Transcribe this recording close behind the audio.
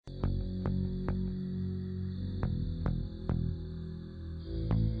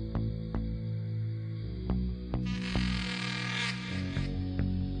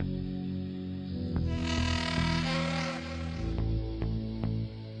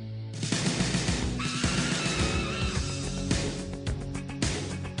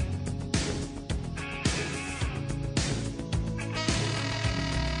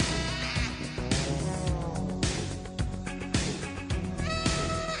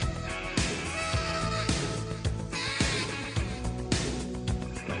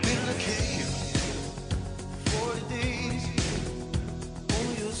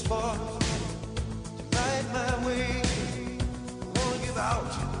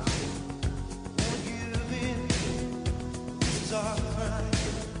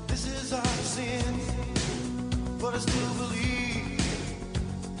still believe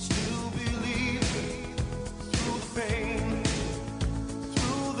through the pain,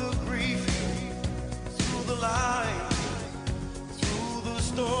 through the grief, through the light, through the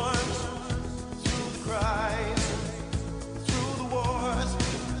storms, through the cries, through the wars.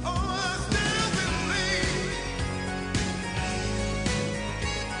 Oh, I still believe.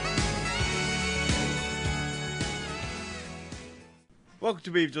 Welcome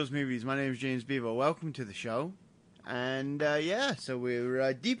to Beaver Does Movies. My name is James Beaver. Welcome to the show. And yeah, so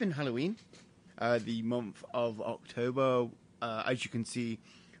we're deep in Halloween, the month of October. As you can see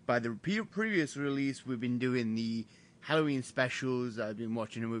by the previous release, we've been doing the Halloween specials. I've been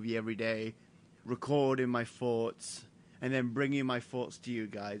watching a movie every day, recording my thoughts, and then bringing my thoughts to you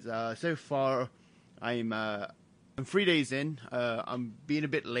guys. So far, I'm 3 days in. I'm being a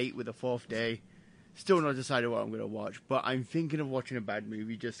bit late with the fourth day. Still not decided what I'm going to watch, but I'm thinking of watching a bad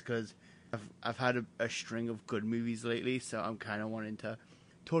movie just because I've had a string of good movies lately, so I'm kind of wanting to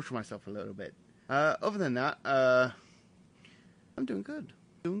torture myself a little bit. Other than that, I'm doing good.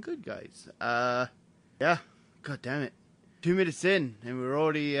 Doing good, guys. Yeah, god damn it. 2 minutes in, and we're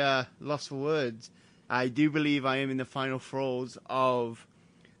already lost for words. I do believe I am in the final throes of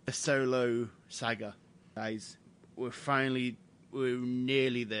the Solo saga. Guys, we're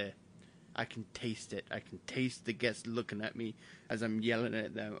nearly there. I can taste it. I can taste the guests looking at me as I'm yelling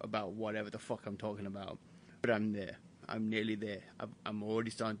at them about whatever the fuck I'm talking about. But I'm there. I'm nearly there. I'm already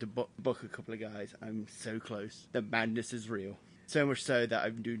starting to book a couple of guys. I'm so close. The madness is real. So much so that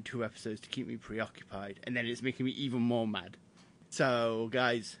I've been doing 2 episodes to keep me preoccupied. And then it's making me even more mad. So,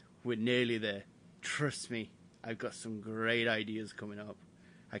 guys, we're nearly there. Trust me. I've got some great ideas coming up.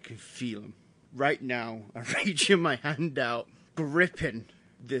 I can feel them. Right now, I'm reaching my hand out, gripping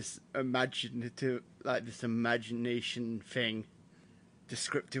this imagination thing.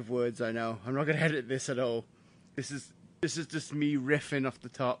 Descriptive words, I know. I'm not going to edit this at all. This is just me riffing off the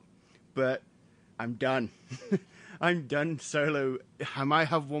top. But I'm done. I'm done, Solo. I might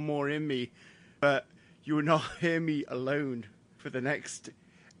have one more in me, but you will not hear me alone for the next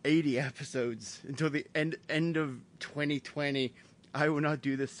 80 episodes until the end of 2020. I will not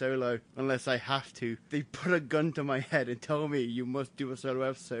do this solo unless I have to. They put a gun to my head and tell me you must do a solo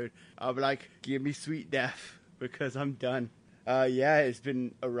episode. I'll be like, give me sweet death because I'm done. Yeah, it's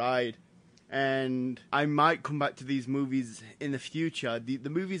been a ride. And I might come back to these movies in the future. The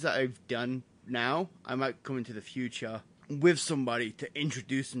movies that I've done now, I might come into the future with somebody to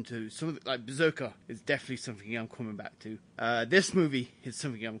introduce them to. Something like Berserker is definitely something I'm coming back to. This movie is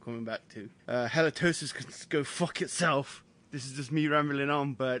something I'm coming back to. Halitosis can go fuck itself. This is just me rambling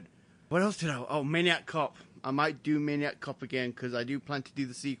on, but what else did I... Oh, Maniac Cop. I might do Maniac Cop again, because I do plan to do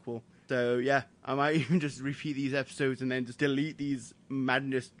the sequel. So, yeah, I might even just repeat these episodes and then just delete these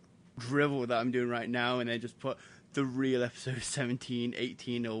madness drivel that I'm doing right now, and then just put the real episode 17,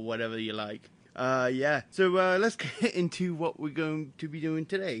 18, or whatever you like. Yeah. So, let's get into what we're going to be doing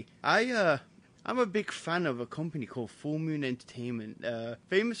today. I'm a big fan of a company called Full Moon Entertainment.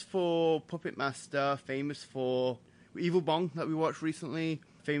 Famous for Puppet Master, famous for Evil Bong that we watched recently,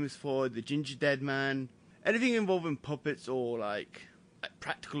 famous for The Ginger Dead Man, anything involving puppets or like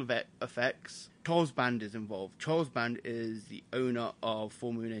practical effects. Charles Band is involved. Charles Band is the owner of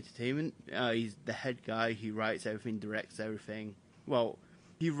Full Moon Entertainment. He's the head guy. He writes everything, directs everything. Well,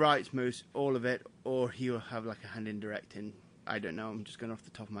 he writes all of it, or he'll have like a hand in directing. I don't know. I'm just going off the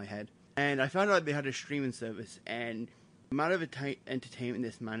top of my head. And I found out they had a streaming service, and the amount of entertainment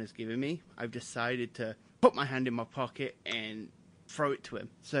this man has given me, I've decided to put my hand in my pocket and throw it to him.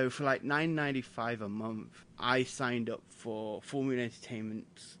 So for like $9.95 a month, I signed up for Full Moon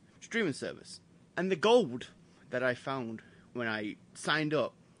Entertainment's streaming service. And the gold that I found when I signed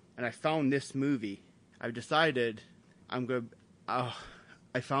up and I found this movie, I've decided I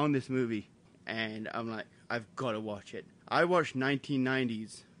found this movie and I'm like, I've got to watch it. I watched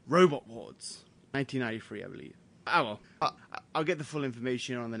 1990's Robot Wars. 1993, I believe. Oh well, I'll get the full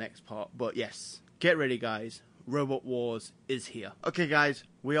information on the next part, but yes. Get ready, guys. Robot Wars is here. Okay, guys,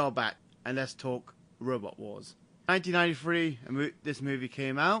 we are back, and let's talk Robot Wars. 1993, this movie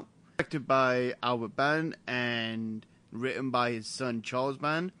came out, directed by Albert Band and written by his son Charles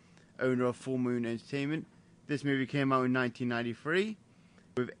Band, owner of Full Moon Entertainment. This movie came out in 1993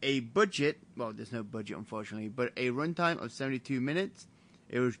 with a budget, well, there's no budget unfortunately, but a runtime of 72 minutes.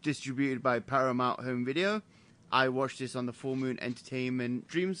 It was distributed by Paramount Home Video. I watched this on the Full Moon Entertainment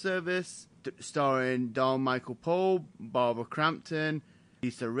stream service, starring Don Michael Paul, Barbara Crampton,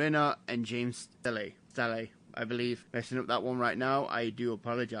 Lisa Rinna, and James Staley, I believe. Messing up that one right now, I do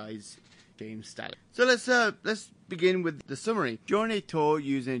apologize, James Staley. So let's begin with the summary. During a tour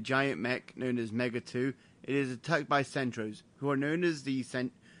using a giant mech known as Mega 2, it is attacked by Centros, who are known as the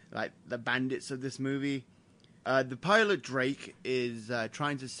bandits of this movie. The pilot Drake is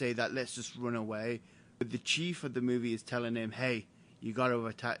trying to say that let's just run away, but the chief of the movie is telling him, hey, you gotta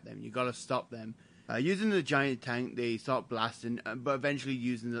attack them, you gotta stop them. Using the giant tank, they start blasting, but eventually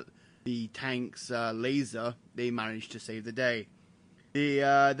using the tank's laser, they manage to save the day.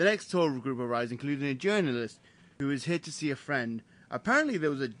 The next tour group arrives, including a journalist who is here to see a friend. Apparently there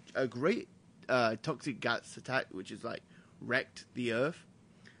was a great toxic gas attack, which is like wrecked the Earth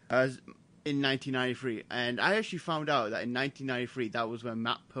in 1993. And I actually found out that in 1993, that was when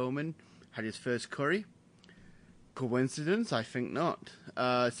Matt Perlman had his first curry. Coincidence? I think not.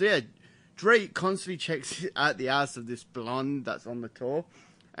 So yeah, Drake constantly checks out the ass of this blonde that's on the tour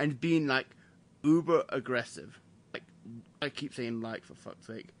and being like uber aggressive. Like, I keep saying like for fuck's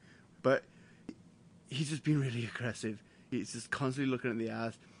sake, but he's just being really aggressive. He's just constantly looking at the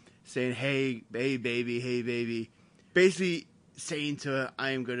ass, saying, hey baby. Basically saying to her,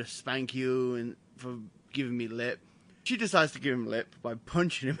 I am going to spank you and for giving me lip. She decides to give him lip by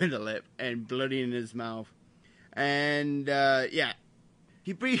punching him in the lip and bloodying his mouth. And, yeah,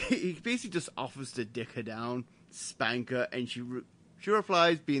 he basically just offers to dick her down, spank her, and she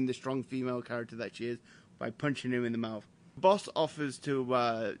replies, being the strong female character that she is, by punching him in the mouth. The boss offers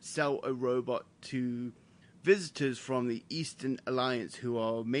to sell a robot to visitors from the Eastern Alliance who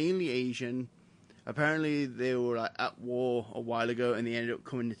are mainly Asian. Apparently they were at war a while ago and they ended up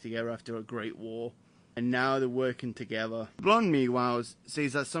coming together after a great war. And now they're working together. Blonde, meanwhile,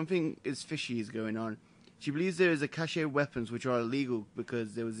 says that something is fishy is going on. She believes there is a cache of weapons which are illegal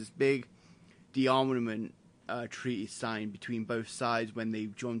because there was this big de-armament treaty signed between both sides when they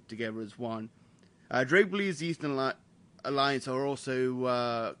joined together as one. Drake believes the Eastern Alliance are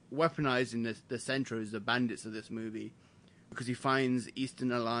also weaponizing the Centros, the bandits of this movie, because he finds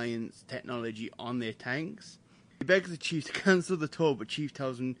Eastern Alliance technology on their tanks. He begs the Chief to cancel the tour, but Chief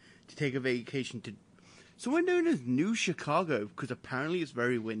tells him to take a vacation to somewhere known as New Chicago, because apparently it's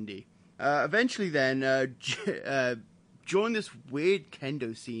very windy. Eventually then, join this weird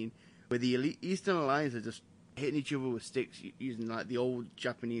kendo scene where the Eastern Alliance are just hitting each other with sticks using like the old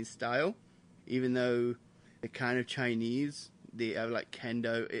Japanese style. Even though they're kind of Chinese, they have like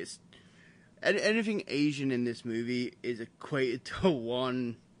kendo. It's anything Asian in this movie is equated to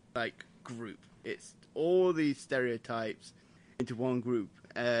one like group. It's all these stereotypes into one group.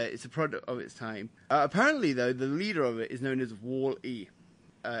 It's a product of its time. Apparently, though, the leader of it is known as Wall-E.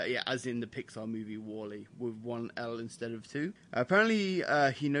 Yeah, as in the Pixar movie WALL-E, with one L instead of two. Apparently,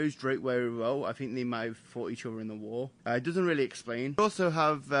 he knows Drake very well. I think they might have fought each other in the war. It doesn't really explain. We also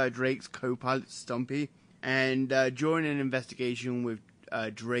have Drake's co-pilot, Stumpy. And during an investigation with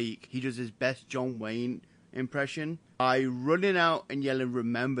Drake, he does his best John Wayne impression by running out and yelling,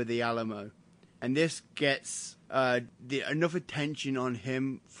 "Remember the Alamo." And this gets enough attention on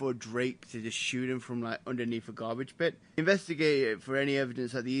him for Drake to just shoot him from like underneath a garbage pit. Investigate it for any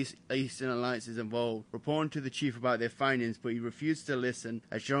evidence that the Eastern Alliance is involved. Reporting to the chief about their findings, but he refuses to listen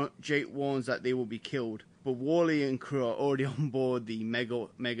as Jake warns that they will be killed. But Wall-E and crew are already on board the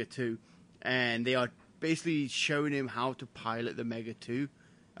Mega 2, and they are basically showing him how to pilot the Mega 2,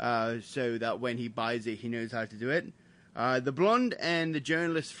 so that when he buys it, he knows how to do it. The blonde and the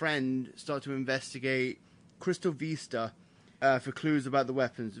journalist's friend start to investigate Crystal Vista for clues about the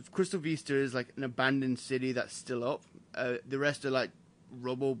weapons. Crystal Vista is like an abandoned city that's still up. The rest are like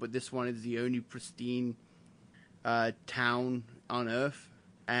rubble, but this one is the only pristine town on Earth.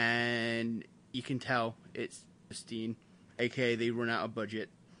 And you can tell it's pristine, aka they run out of budget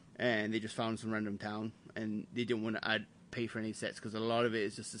and they just found some random town and they didn't want to pay for any sets because a lot of it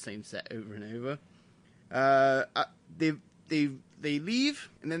is just the same set over and over. They leave,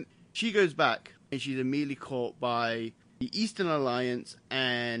 and then she goes back, and she's immediately caught by the Eastern Alliance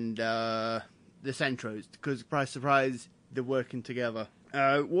and the Centros, because surprise, they're working together.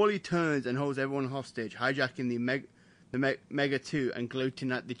 Wall-E turns and holds everyone hostage, hijacking the Mega 2 and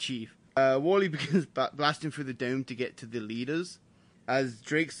gloating at the chief. Wall-E begins blasting through the dome to get to the leaders, as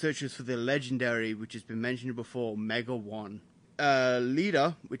Drake searches for the legendary, which has been mentioned before, Mega 1.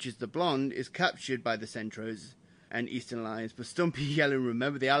 Leader, which is the blonde, is captured by the Centros and Eastern Alliance, but Stumpy yelling,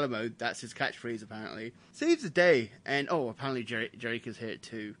 "Remember the Alamo," that's his catchphrase apparently, saves the day, and apparently Drake is here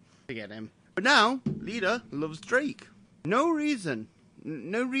too to get him. But now, Leader loves Drake. No reason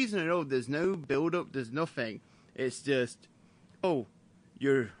at all, there's no build-up, there's nothing. It's just,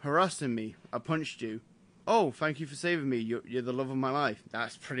 you're harassing me, I punched you. Oh, thank you for saving me, you're the love of my life.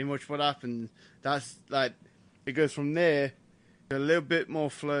 That's pretty much what happened. That's like, it goes from there, a little bit more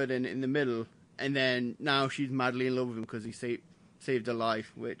flirting in the middle, and then now she's madly in love with him because he saved her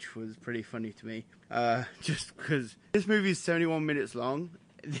life, which was pretty funny to me. Just because this movie is 71 minutes long,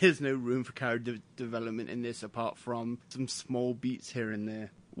 there's no room for character development in this apart from some small beats here and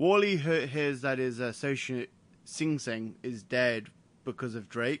there. Wally hears that his associate Sing Sing is dead because of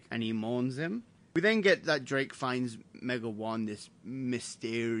Drake, and he mourns him. We then get that Drake finds Mega One, this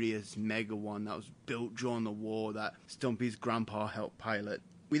mysterious Mega One that was built during the war that Stumpy's grandpa helped pilot.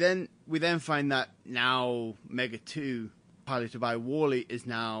 We then find that now Mega 2, piloted by Wally, is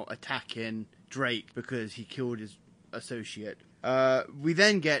now attacking Drake because he killed his associate. We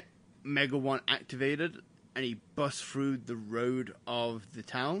then get Mega One activated, and he busts through the road of the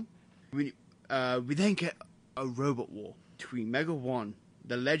town. We then get a robot war between Mega One,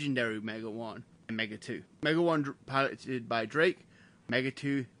 the legendary Mega One, and Mega 2. Mega 1 piloted by Drake, Mega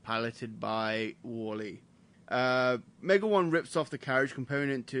 2 piloted by Wally. Mega 1 rips off the carriage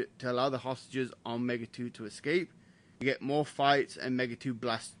component to allow the hostages on Mega 2 to escape. You get more fights, and Mega 2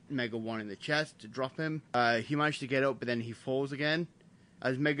 blasts Mega 1 in the chest to drop him. He managed to get up, but then he falls again.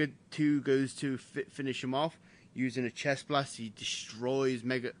 As Mega 2 goes to finish him off, using a chest blast, he destroys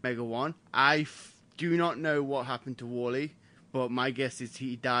Mega 1. I do not know what happened to Wally, but my guess is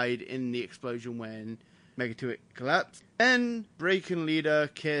he died in the explosion when Mega 2 collapsed. Then Drake and Lida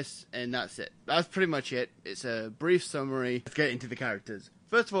kiss, and that's it. That's pretty much it. It's a brief summary. Let's get into the characters.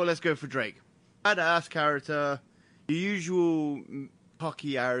 First of all, let's go for Drake. Badass character, the usual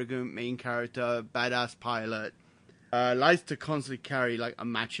cocky, arrogant main character, badass pilot. Likes to constantly carry like a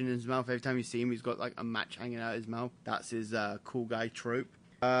match in his mouth. Every time you see him, he's got like a match hanging out his mouth. That's his cool guy trope.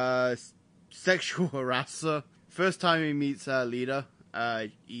 Sexual harasser. First time he meets Lida,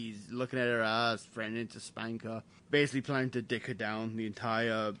 he's looking at her ass, threatening to spank her, basically planning to dick her down the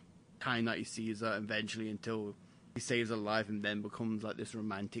entire time that he sees her, eventually until he saves her life and then becomes like this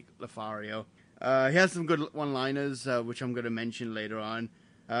romantic Lothario. He has some good one-liners, which I'm going to mention later on.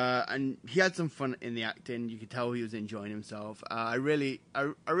 And he had some fun in the acting. You could tell he was enjoying himself. I really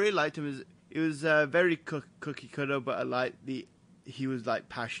liked him. It was very cookie cutter, but I liked he was like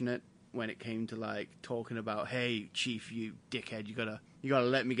passionate when it came to like talking about, hey Chief, you dickhead, you gotta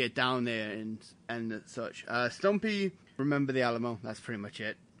let me get down there and such. Stumpy, remember the Alamo. That's pretty much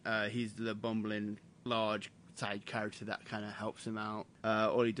it. He's the bumbling large side character that kind of helps him out.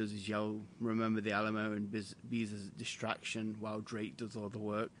 All he does is yell, remember the Alamo, and be's a distraction while Drake does all the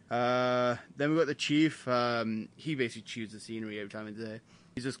work. Then we got the Chief. He basically chews the scenery every time he's there.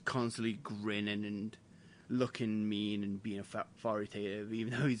 He's just constantly grinning and looking mean and being authoritative,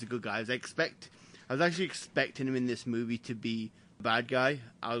 even though he's a good guy. I was actually expecting him in this movie to be a bad guy.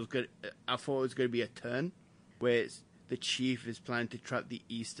 I thought it was going to be a turn where the Chief is planning to trap the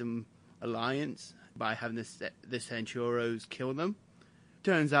Eastern Alliance by having the Centauros kill them.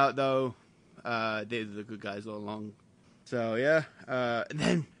 Turns out, though, they're the good guys all along. So, yeah. And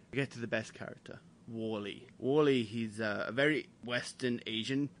then we get to the best character, Wally. Wally, he's a very Western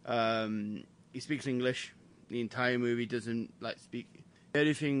Asian. He speaks English. The entire movie doesn't speak. The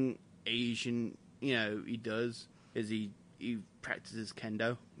only thing Asian, he does is he practices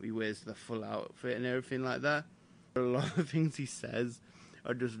kendo. He wears the full outfit and everything like that. But a lot of things he says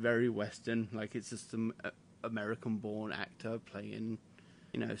are just very Western. Like it's just some American-born actor playing,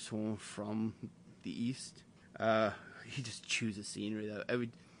 someone from the East. He just chews the scenery though.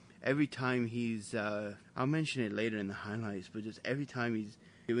 Every time he's, I'll mention it later in the highlights, but just every time he's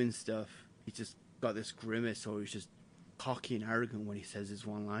doing stuff, he's just got this grimace, or he's just cocky and arrogant when he says his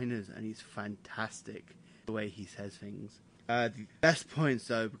one-liners, and he's fantastic the way he says things. The best points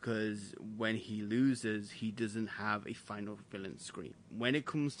though, because when he loses, he doesn't have a final villain scream. When it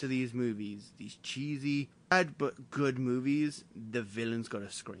comes to these movies, these cheesy, bad but good movies, the villain's got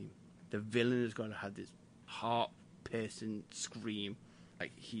to scream. The villain has got to have this heart-piercing scream.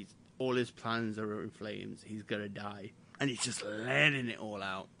 Like all his plans are in flames. He's gonna die, and he's just letting it all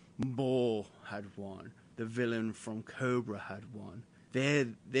out. Boar had won. The villain from Cobra had won. They're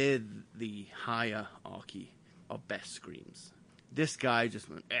the hierarchy of best screams. This guy just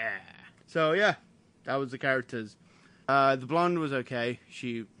went, eh. So yeah, that was the characters. The blonde was okay.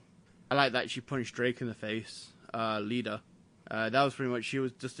 I like that she punched Drake in the face. Lida. That was pretty much. She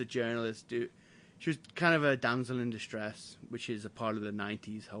was just a journalist. She was kind of a damsel in distress, which is a part of the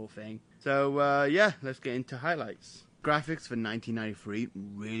 90s whole thing. So yeah, let's get into highlights. Graphics for 1993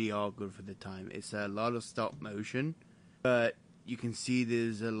 really are good for the time. It's a lot of stop motion, but you can see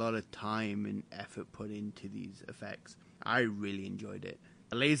there's a lot of time and effort put into these effects. I really enjoyed it.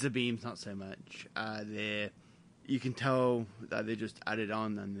 The laser beams, not so much. You can tell that they just added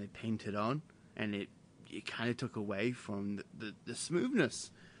on and they painted on, and it kind of took away from the smoothness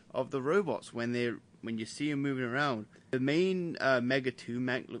of the robots when you see them moving around. The main Mega 2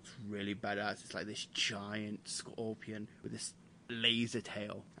 mech looks really badass. It's like this giant scorpion with this laser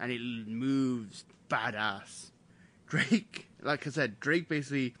tail, and it moves badass. Drake, like I said, Drake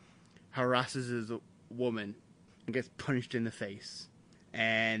basically harasses his woman and gets punched in the face.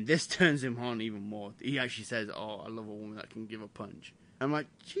 And this turns him on even more. He actually says, "Oh, I love a woman that can give a punch." I'm like,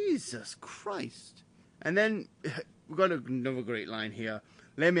 Jesus Christ. And then we've got another great line here.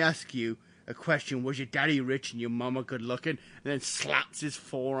 "Let me ask you a question. Was your daddy rich and your mama good looking?" And then slaps his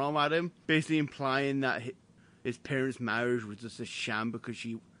forearm at him, basically implying that his parents' marriage was just a sham because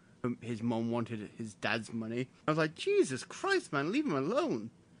his mom wanted his dad's money. I was like, Jesus Christ, man, leave him alone.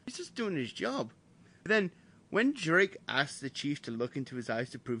 He's just doing his job. But then, when Drake asks the chief to look into his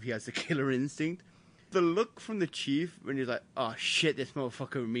eyes to prove he has the killer instinct, the look from the chief when he's like, "Oh shit, this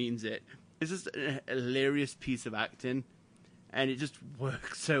motherfucker means it," it's just a hilarious piece of acting, and it just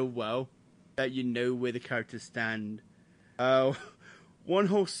works so well that you know where the characters stand. One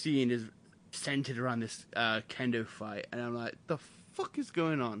whole scene is centered around this kendo fight, and I'm like, the fuck is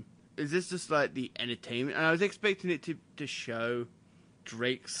going on? Is this just like the entertainment? And I was expecting it to show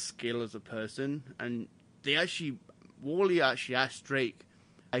Drake's skill as a person, and Wally actually asked Drake,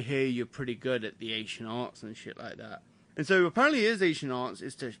 "I hear you're pretty good at the Asian arts and shit like that." And so apparently his Asian arts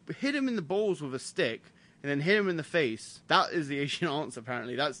is to hit him in the balls with a stick and then hit him in the face. That is the Asian arts,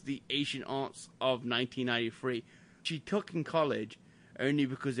 apparently. That's the Asian arts of 1993. She took in college only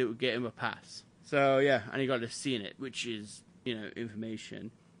because it would get him a pass. So yeah, and he got a C in it, which is,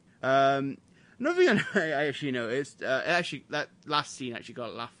 information. Another thing I actually noticed, that last scene actually got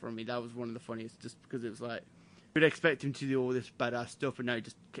a laugh from me. That was one of the funniest, just because it was like, we'd expect him to do all this badass stuff, and now he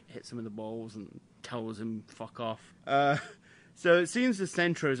just hits him in the balls and tells him fuck off. So it seems the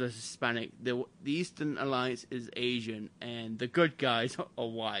Centros are Hispanic, the Eastern Alliance is Asian, and the good guys are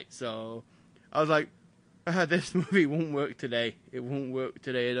white. So I was like, this movie won't work today. It won't work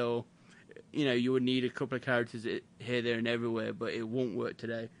today at all. You would need a couple of characters here, there, and everywhere, but it won't work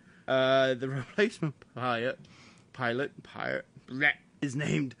today. The replacement pilot is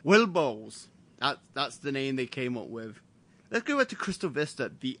named Will Bowles. That's the name they came up with. Let's go back to Crystal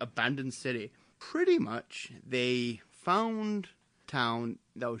Vista, the abandoned city. Pretty much, they found a town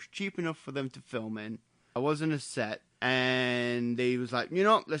that was cheap enough for them to film in. I wasn't a set, and they was like,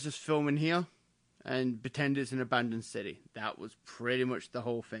 let's just film in here and pretend it's an abandoned city. That was pretty much the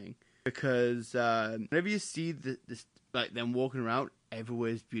whole thing. Because whenever you see this, like them walking around,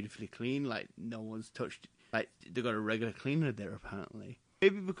 everywhere's beautifully clean. Like no one's touched. Like they got a regular cleaner there apparently.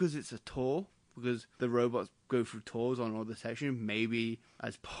 Maybe because it's a tour. Because the robots go through tours on all the sections. Maybe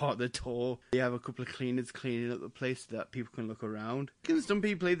as part of the tour, they have a couple of cleaners cleaning up the place so that people can look around. Some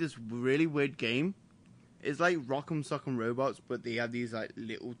people play this really weird game. It's like Rock'em Sock'em Robots, but they have these like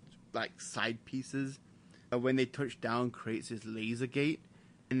little like side pieces. When they touch down, creates this laser gate.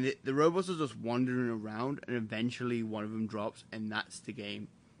 And the robots are just wandering around, and eventually one of them drops, and that's the game.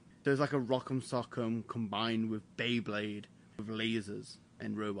 So it's like a Rock'em Sock'em combined with Beyblade, with lasers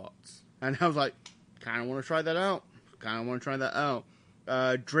and robots. And I was like, kind of want to try that out.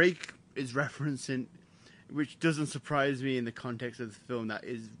 Drake is referencing, which doesn't surprise me in the context of the film, that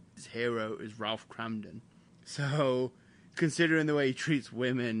his hero is Ralph Kramden. So, considering the way he treats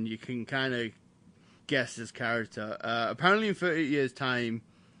women, you can kind of guess his character. Apparently in 30 years' time,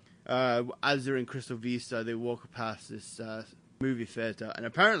 as they're in Crystal Vista, they walk past this movie theater, and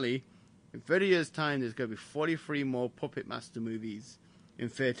apparently in 30 years' time there's going to be 43 more Puppet Master movies in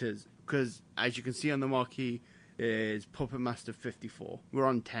theaters, because as you can see on the marquee is Puppet Master 54. We're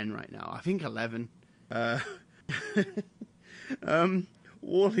on 10 right now, I think 11.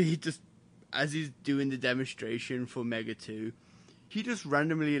 Wally just, as he's doing the demonstration for Mega 2, he just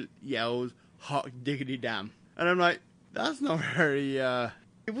randomly yells, "Hot diggity damn," and I'm like, that's not very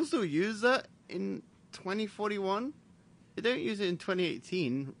people still use that in 2041. They don't use it in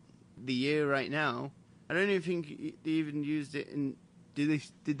 2018, the year right now. I don't even think they even used it in... Did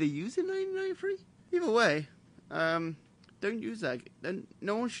they use it in 1993? Either way, don't use that.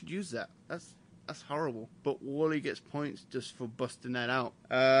 No one should use that. That's horrible. But Wally gets points just for busting that out.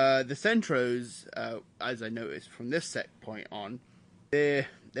 The Centros, as I noticed from this set point on, their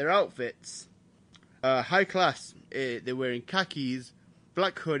outfits, high class. They're wearing khakis,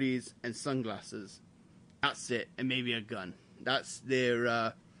 black hoodies, and sunglasses. That's it, and maybe a gun. That's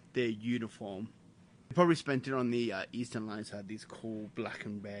their uniform. They probably spent it on the Eastern Alliance, had these cool black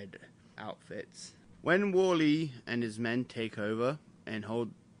and red outfits. When Wally and his men take over and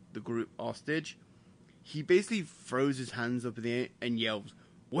hold the group hostage, he basically throws his hands up in the air and yells,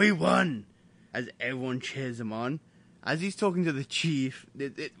 "We won!" as everyone cheers him on. as he's talking to the chief, we're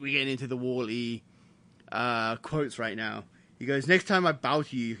getting into the Wall-E quotes right now. He goes, "Next time I bow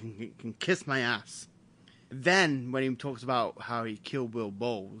to you, you can kiss my ass." Then, when he talks about how he killed Will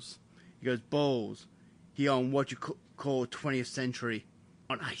Bowles, he goes, "Bowles, he on what you call 20th century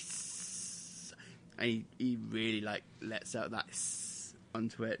on ice." And he really, like, lets out that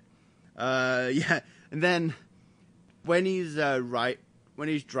onto it. Yeah. And then, when he's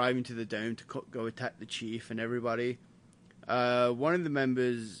driving to the dome to go attack the chief and everybody, one of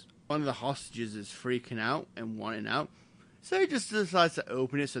the hostages is freaking out and wanting out. So he just decides to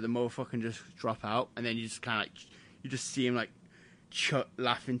open it so the motherfucker can just drop out, and then you just kind of you just see him like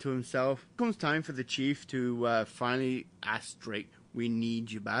laughing to himself. It comes time for the chief to finally ask Drake, "We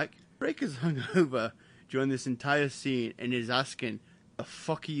need you back." Drake is hungover during this entire scene and is asking, "The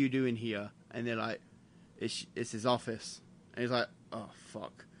fuck are you doing here?" And they're like, "It's his office." And he's like, "Oh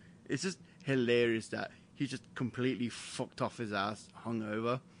fuck!" It's just hilarious that he's just completely fucked off his ass,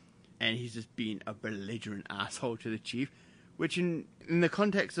 hungover, and he's just being a belligerent asshole to the chief. Which in the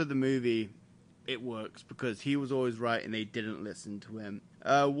context of the movie, it works because he was always right and they didn't listen to him.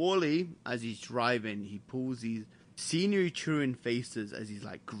 Wall-E, as he's driving, he pulls these scenery chewing faces as he's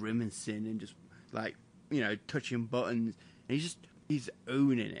like grimacing and just like, you know, touching buttons. And he's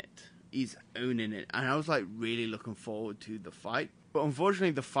owning it. He's owning it. And I was like really looking forward to the fight. But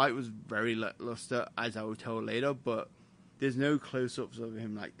unfortunately, the fight was very lackluster, as I will tell later. But there's no close-ups of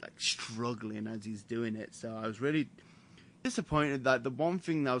him like struggling as he's doing it. So I was really disappointed that the one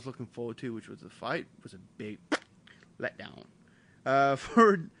thing that I was looking forward to, which was the fight, was a big letdown.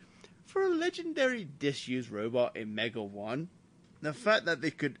 For a legendary disused robot in Mega 1, the fact that they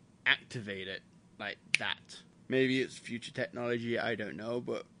could activate it like that, maybe it's future technology, I don't know,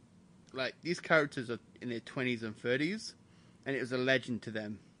 but like these characters are in their 20s and 30s, and it was a legend to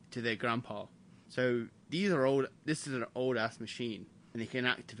them, to their grandpa. So this is an old ass machine, and he can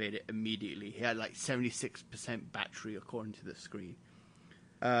activate it immediately. He had like 76% battery according to the screen.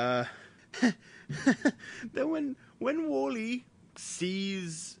 Then when Wall-E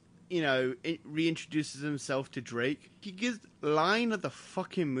sees, you know, reintroduces himself to Drake, he gives line of the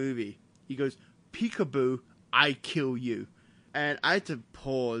fucking movie. He goes, "Peekaboo, I kill you." And I had to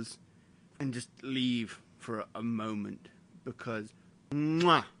pause and just leave for a moment because,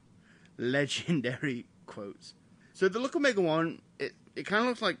 legendary quotes. So the look of Mega 1, it kind of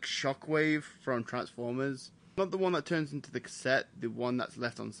looks like Shockwave from Transformers. Not the one that turns into the cassette, the one that's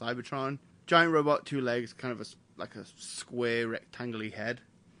left on Cybertron. Giant robot, 2 legs, kind of like a square, rectangular head.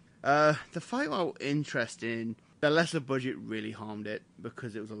 The fight, while interesting, the lesser budget really harmed it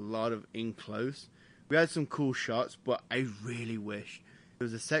because it was a lot of in-close. We had some cool shots, but I really wish there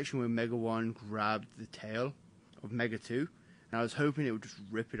was a section where Mega 1 grabbed the tail of Mega 2, and I was hoping it would just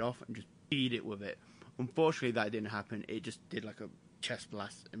rip it off and just beat it with it. Unfortunately, that didn't happen. It just did like a chest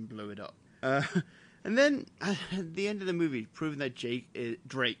blast and blew it up. And then, at the end of the movie, proving that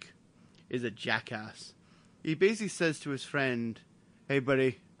Drake is a jackass, he basically says to his friend, "Hey,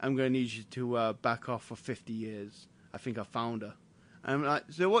 buddy, I'm going to need you to back off for 50 years. I think I found her." And I'm like,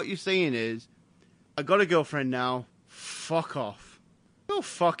 so what you're saying is, I got a girlfriend now, fuck off. Go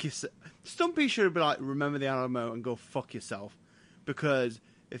fuck yourself. Stumpy should be like, remember the Alamo and go fuck yourself. Because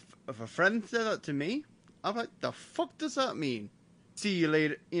if a friend said that to me, I'm like, the fuck does that mean? See you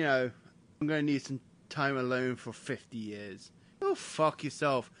later, you know, I'm going to need some time alone for 50 years. Go fuck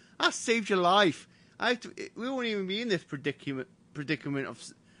yourself. I saved your life. We wouldn't even be in this predicament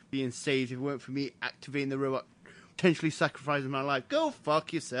of being saved if it weren't for me activating the robot, potentially sacrificing my life. Go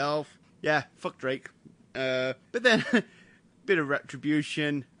fuck yourself. Yeah, fuck Drake. But then, bit of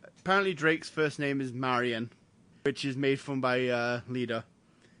retribution. Apparently Drake's first name is Marion, which is made fun by Lita.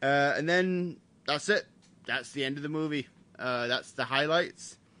 And then, that's it. That's the end of the movie. That's the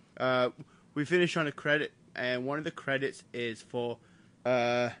highlights. We finish on a credit, and one of the credits is for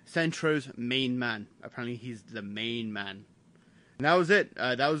Centro's main man. Apparently he's the main man. And that was it.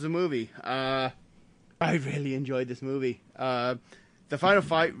 That was the movie. I really enjoyed this movie. The final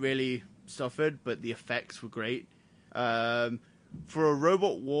fight really suffered, but the effects were great. For a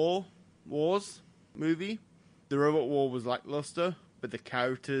Robot Wars movie, the Robot War was lackluster, but the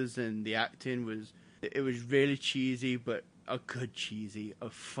characters and the acting was really cheesy, but a good cheesy, a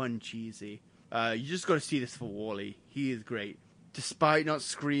fun cheesy. You just got to see this for Wall-E. He is great. Despite not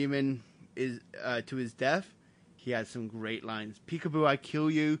screaming to his death, he had some great lines. "Peekaboo, I kill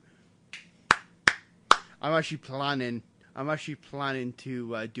you." I'm actually planning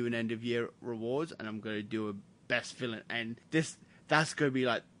to do an end of year rewards, and I'm going to do a best villain, and that's going to be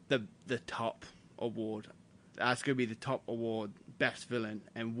like the top award. That's going to be the top award, best villain,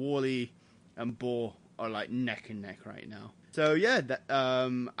 and Wall-E and Boar are like neck and neck right now. So yeah,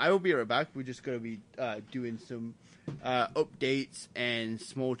 I will be right back. We're just going to be doing some updates and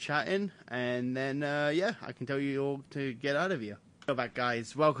small chatting, and then I can tell you all to get out of here. Go back,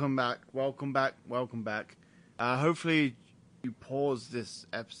 guys. Welcome back. Hopefully you pause this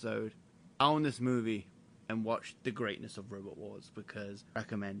episode, found this movie, and watch the greatness of Robot Wars, because I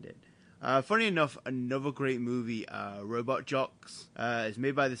recommend it. Funny enough, another great movie, Robot Jox, is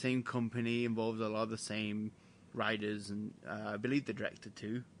made by the same company, involves a lot of the same writers, and I believe the director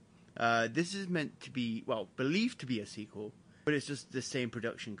too. This is meant to be, believed to be a sequel, but it's just the same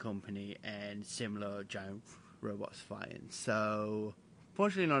production company and similar giant robots fighting. So,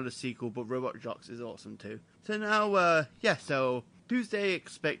 fortunately not a sequel, but Robot Jox is awesome too. So now, so Tuesday,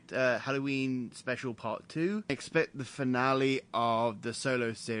 expect Halloween Special Part 2. Expect the finale of the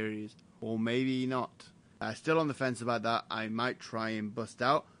Solo series, or maybe not. Still on the fence about that. I might try and bust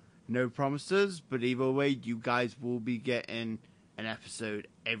out. No promises, but either way, you guys will be getting an episode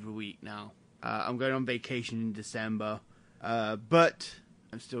every week now. I'm going on vacation in December, but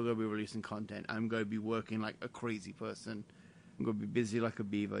I'm still going to be releasing content. I'm going to be working like a crazy person. I'm going to be busy like a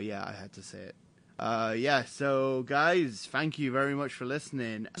beaver. Yeah, I had to say it. So guys, thank you very much for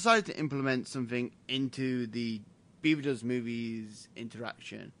listening. I decided to implement something into the Beaver Does Movies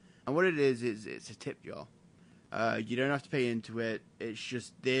interaction. And what it is it's a tip jar. You don't have to pay into it. It's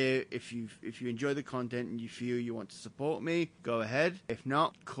just there. If you enjoy the content and you feel you want to support me, go ahead. If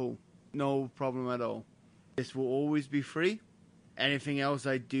not, cool. No problem at all. This will always be free. Anything else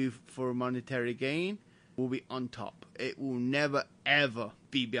I do for a monetary gain will be on top. It will never, ever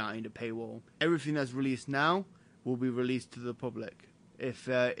be behind a paywall. Everything that's released now will be released to the public. If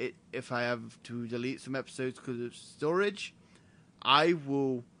I have to delete some episodes because of storage, I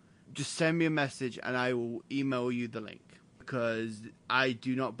will just send me a message and I will email you the link, because I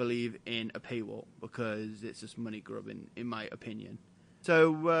do not believe in a paywall, because it's just money grubbing, in my opinion.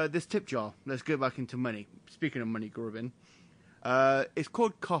 So this tip jar, let's go back into money. Speaking of money grubbing, it's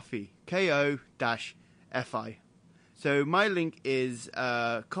called Ko-fi, Ko-fi. So my link is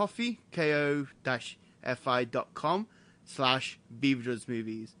Ko-fi,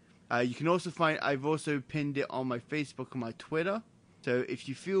 ko-fi.com/BeaverDoesMovies. You can also find, I've also pinned it on my Facebook and my Twitter. So if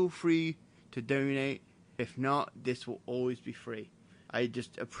you feel free to donate, if not, this will always be free. I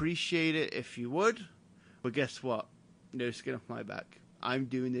just appreciate it if you would. But guess what? No skin off my back. I'm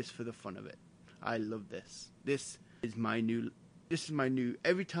doing this for the fun of it. I love this. This is my new,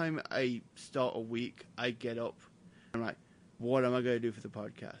 every time I start a week, I get up. I'm like, what am I going to do for the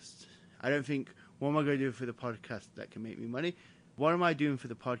podcast? I don't think, what am I going to do for the podcast that can make me money? What am I doing for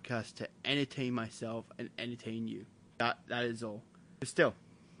the podcast to entertain myself and entertain you? That is all. But still,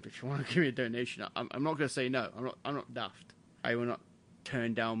 if you want to give me a donation, I'm not going to say no. I'm not daft. I will not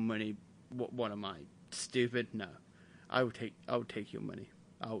turn down money. What am I? Stupid? No. I will take your money.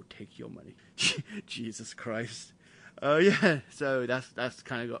 I will take your money. Jesus Christ. So that's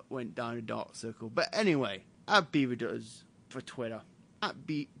kind of went down a dark circle. But anyway, at Beaver Does for Twitter, at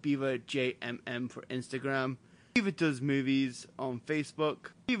BeaverJMM for Instagram, Beaver Does Movies on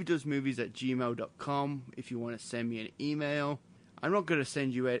Facebook, BeaverDoesMovies@gmail.com if you want to send me an email. I'm not going to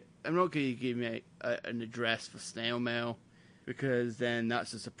send you it. I'm not going to give me an address for snail mail, because then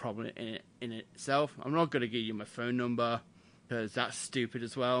that's just a problem in itself. I'm not going to give you my phone number, because that's stupid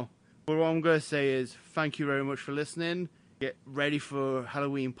as well. But what I'm going to say is thank you very much for listening. Get ready for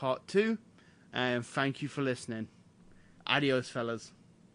Halloween Part 2, and thank you for listening. Adios, fellas.